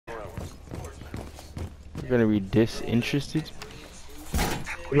You're gonna be disinterested?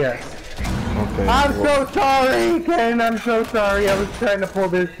 Yeah. Okay. I'm so sorry, Ken. I'm so sorry. I was trying to pull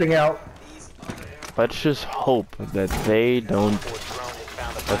this thing out. Let's just hope that they don't.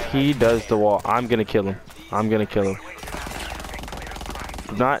 If he does the wall, I'm gonna kill him. I'm gonna kill him.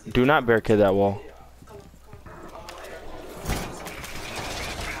 Do not barricade that wall.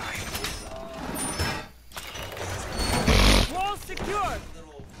 Wall secure.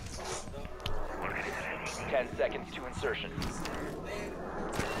 10 seconds to insertion.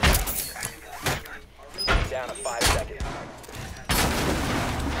 Down to 5 seconds.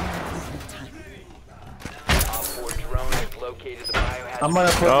 Op 4 drone has located the biohazard. I'm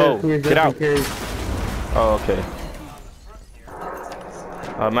gonna put this here just get out. in case. Oh, okay.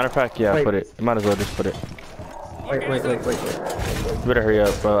 Matter of fact, yeah, Wait. put it. You might as well just put it. Wait. You better hurry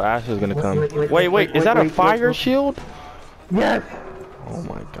up, bro. Ash is gonna come. Wait, is that a fire shield? Yes. Oh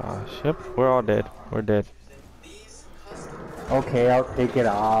my gosh. Yep, we're all dead. We're dead. Okay, I'll take it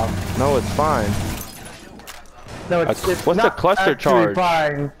off. No, it's fine. No, it's What's the not cluster actually charge?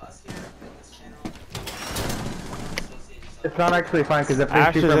 Fine. It's not actually fine because if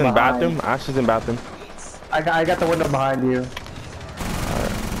Ash is there's in bathroom. Ash is in bathroom. I got the window behind you.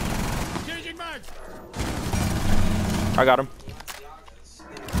 I got him.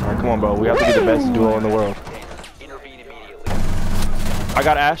 Alright, come on, bro. We have to be the best duo in the world. Intervene immediately. I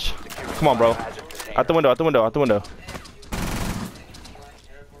got Ash. Come on, bro. Out the window, out the window, out the window.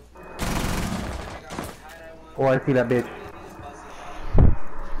 Oh, I see that bitch.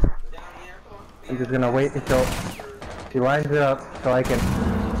 I'm just gonna wait until she lines it up so I can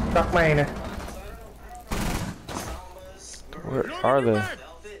suck my anus. Where are they?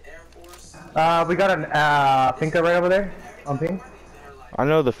 We got an Finka right over there on ping. I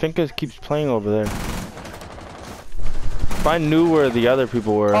know the Finca keeps playing over there. If I knew where the other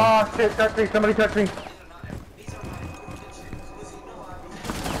people were. Oh shit, touch me, somebody touch me.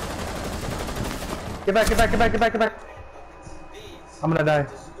 Get back. I'm gonna die.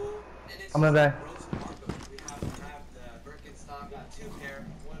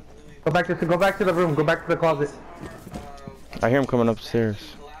 Go back to the room, go back to the closet. I hear him coming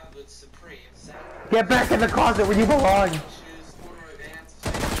upstairs. Get back in the closet where you belong.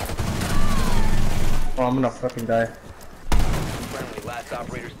 Oh, I'm gonna fucking die. Friendly, last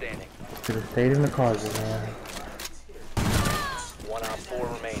operator standing. Should have stayed in the closet, man. 1 op 4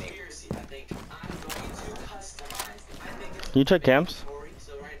 remaining. Can you check camps?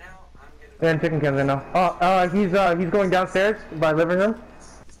 Yeah, I'm taking cams right now. Oh, he's going downstairs by living room.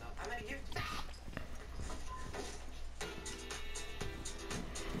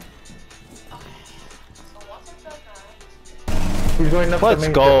 He's going up. Let's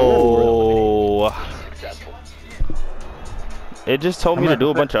go. Successful. It just told me to do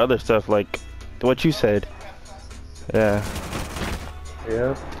a bunch of other stuff, like what you said. Yeah.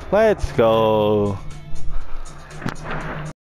 Yep. Let's go.